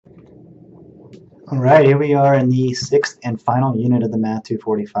All right, here we are in the sixth and final unit of the Math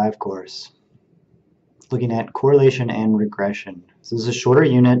 245 course, looking at correlation and regression. So this is a shorter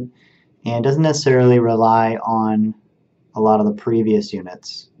unit and doesn't necessarily rely on a lot of the previous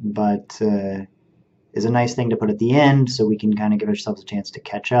units, but is a nice thing to put at the end so we can kind of give ourselves a chance to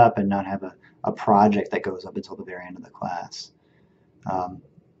catch up and not have a project that goes up until the very end of the class.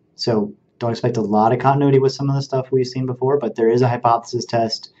 So don't expect a lot of continuity with some of the stuff we've seen before, but there is a hypothesis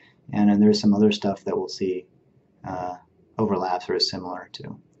test, and then there's some other stuff that we'll see overlaps or is similar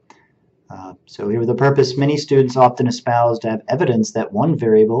to. So here with the purpose, many students often espouse to have evidence that one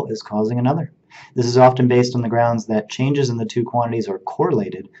variable is causing another. This is often based on the grounds that changes in the two quantities are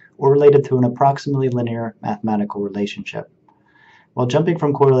correlated or related through an approximately linear mathematical relationship. While jumping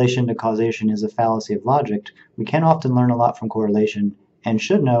from correlation to causation is a fallacy of logic, we can often learn a lot from correlation and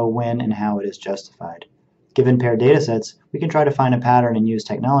should know when and how it is justified. Given paired datasets, we can try to find a pattern and use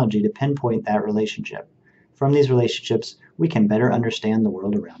technology to pinpoint that relationship. From these relationships, we can better understand the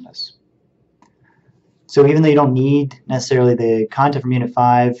world around us. So even though you don't need necessarily the content from Unit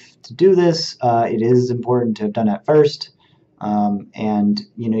 5 to do this, it is important to have done it first. And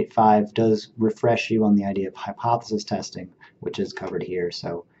Unit 5 does refresh you on the idea of hypothesis testing, which is covered here.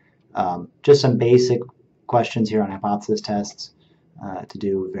 So just some basic questions here on hypothesis tests to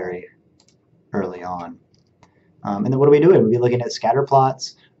do very early on. And then what are we doing? We'll be looking at scatter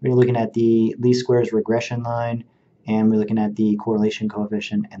plots. We're looking at the least squares regression line, and we're looking at the correlation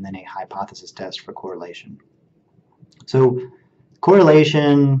coefficient, and then a hypothesis test for correlation. So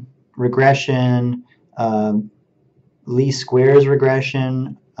correlation, regression, least squares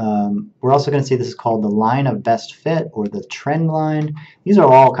regression. We're also going to see this is called the line of best fit or the trend line. These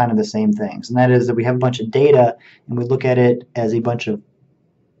are all kind of the same things, and that is that we have a bunch of data and we look at it as a bunch of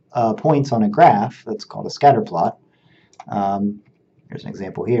points on a graph. That's called a scatter plot. Here's an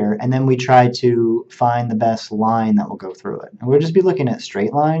example here, and then we try to find the best line that will go through it. And we'll just be looking at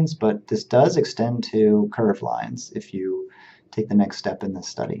straight lines, but this does extend to curved lines if you take the next step in this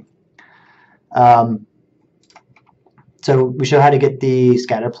study. So we show how to get the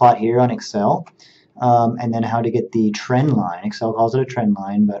scatter plot here on Excel, and then how to get the trend line. Excel calls it a trend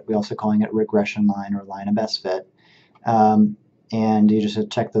line, but we're also calling it regression line or line of best fit. And you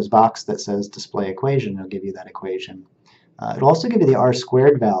just check this box that says display equation. It'll give you that equation. It'll also give you the r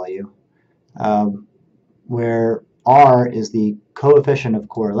squared value, where r is the coefficient of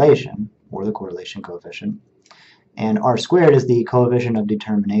correlation, or the correlation coefficient, and r squared is the coefficient of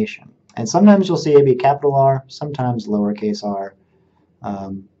determination. And sometimes you'll see it be capital R, sometimes lowercase r.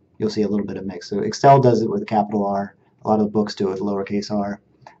 You'll see a little bit of mix. So Excel does it with capital R. A lot of the books do it with lowercase r.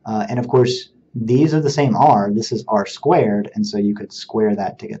 And of course, these are the same r. This is r squared, and so you could square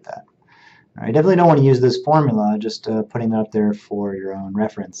that to get that. I definitely don't want to use this formula, just putting that up there for your own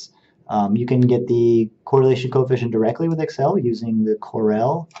reference. You can get the correlation coefficient directly with Excel using the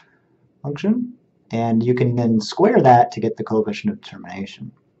correl function, and you can then square that to get the coefficient of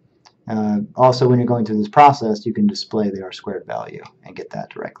determination. Also, when you're going through this process, you can display the r squared value and get that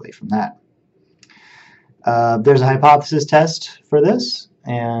directly from that. There's a hypothesis test for this,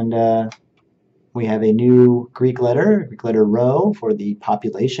 and we have a new Greek letter rho, for the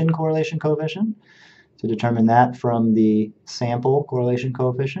population correlation coefficient, to determine that from the sample correlation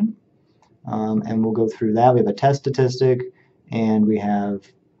coefficient. And we'll go through that. We have a test statistic, and we have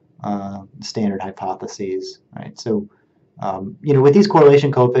standard hypotheses. Right? So, with these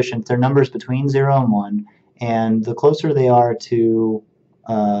correlation coefficients, they're numbers between 0 and 1, and the closer they are to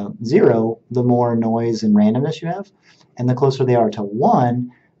 0, the more noise and randomness you have, and the closer they are to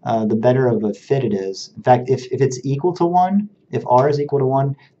 1, the better of a fit it is. In fact, if it's equal to 1, if r is equal to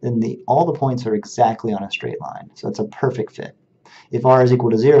 1, then all the points are exactly on a straight line. So it's a perfect fit. If r is equal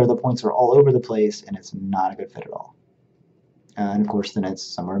to 0, the points are all over the place, and it's not a good fit at all. And of course, then it's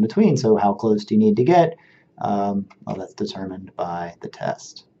somewhere in between. So how close do you need to get? Well, that's determined by the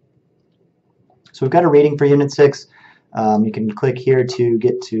test. So we've got a reading for Unit 6. You can click here to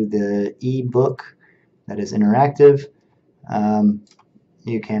get to the e-book that is interactive.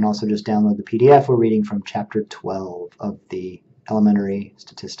 You can also just download the PDF. We're reading from Chapter 12 of the Elementary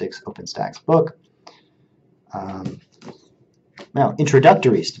Statistics OpenStax book.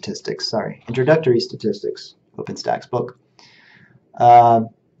 Introductory Statistics OpenStax book.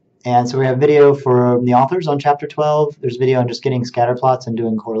 And so we have video from the authors on Chapter 12. There's video on just getting scatter plots and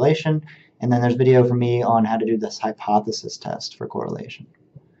doing correlation. And then there's video from me on how to do this hypothesis test for correlation.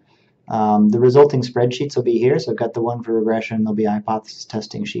 The resulting spreadsheets will be here. So I've got the one for regression. There'll be a hypothesis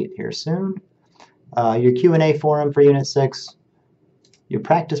testing sheet here soon. Your Q&A forum for Unit 6. Your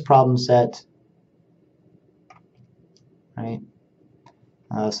practice problem set. Right?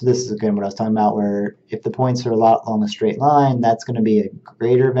 So this is again what I was talking about, where if the points are a lot along a straight line, that's going to be a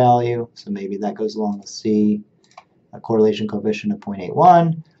greater value. So maybe that goes along with C, a correlation coefficient of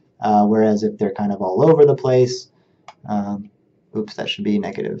 0.81. Whereas if they're kind of all over the place, oops, that should be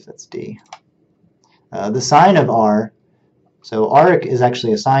negative. That's D. The sine of R, so R is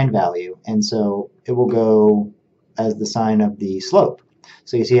actually a sine value, and so it will go as the sine of the slope.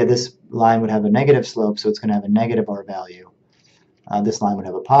 So you see how this line would have a negative slope, so it's going to have a negative R value. This line would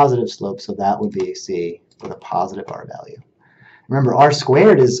have a positive slope, so that would be C with a positive R value. Remember, R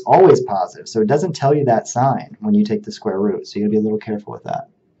squared is always positive, so it doesn't tell you that sign when you take the square root, so you gotta be a little careful with that.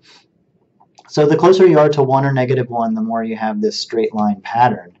 So the closer you are to 1 or -1, the more you have this straight line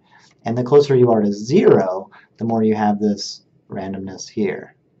pattern. And the closer you are to 0, the more you have this randomness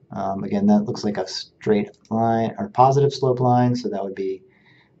here. Again, that looks like a straight line or positive slope line, so that would be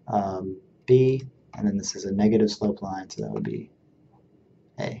B. And then this is a negative slope line, so that would be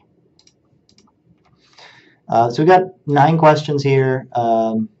A. So we've got 9 questions here,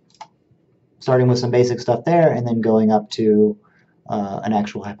 starting with some basic stuff there, and then going up to an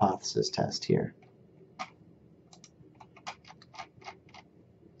actual hypothesis test here.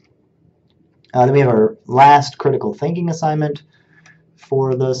 Then we have our last critical thinking assignment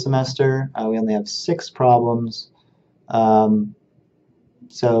for the semester. We only have 6 problems.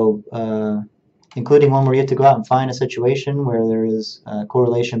 Including one where you have to go out and find a situation where there is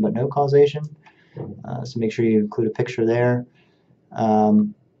correlation but no causation. So make sure you include a picture there.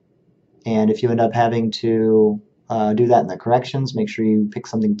 And if you end up having to do that in the corrections, make sure you pick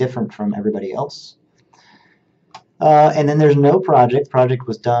something different from everybody else. And then there's no project. Project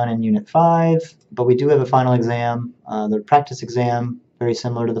was done in Unit 5, but we do have a final exam. The practice exam, very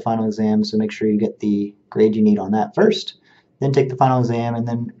similar to the final exam, so make sure you get the grade you need on that first. Then take the final exam, and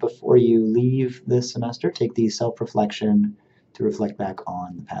then before you leave this semester, take the self-reflection to reflect back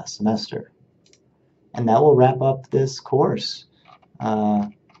on the past semester. And that will wrap up this course.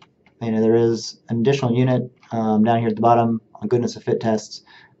 There is an additional unit down here at the bottom on goodness of fit tests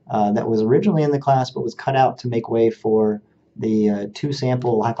that was originally in the class but was cut out to make way for the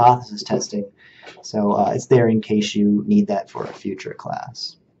 2-sample hypothesis testing. So it's there in case you need that for a future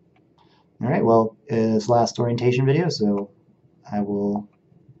class. All right, well, it's the last orientation video, so I will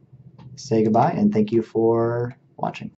say goodbye and thank you for watching.